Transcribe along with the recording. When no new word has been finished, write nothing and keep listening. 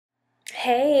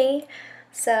Hey!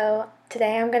 So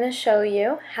today I'm going to show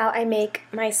you how I make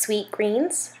my sweet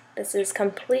greens. This is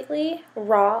completely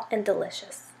raw and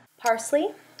delicious. Parsley,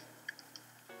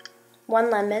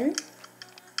 1 lemon,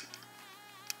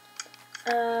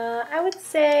 I would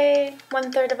say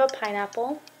 1/3 of a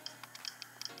pineapple,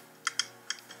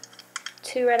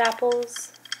 2 red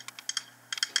apples,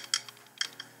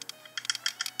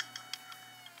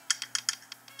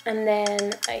 and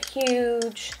then a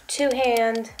huge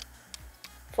 2-hand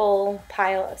full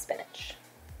pile of spinach.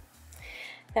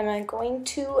 Then I'm going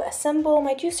to assemble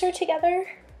my juicer together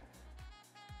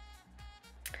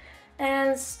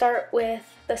and start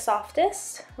with the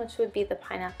softest, which would be the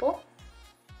pineapple.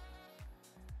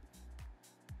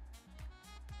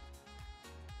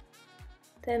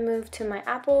 Then move to my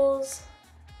apples,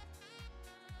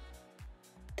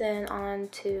 then on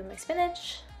to my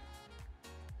spinach,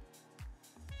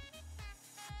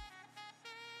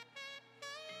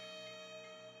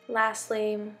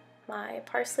 lastly my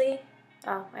parsley.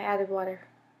 Oh, I added water.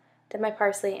 Then my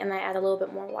parsley, and I add a little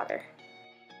bit more water.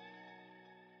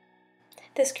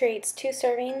 This creates 2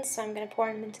 servings, so I'm going to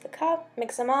pour them into the cup,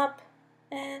 mix them up,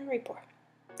 and repour.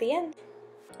 The end.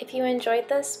 If you enjoyed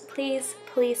this, please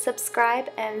subscribe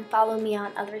and follow me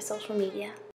on other social media.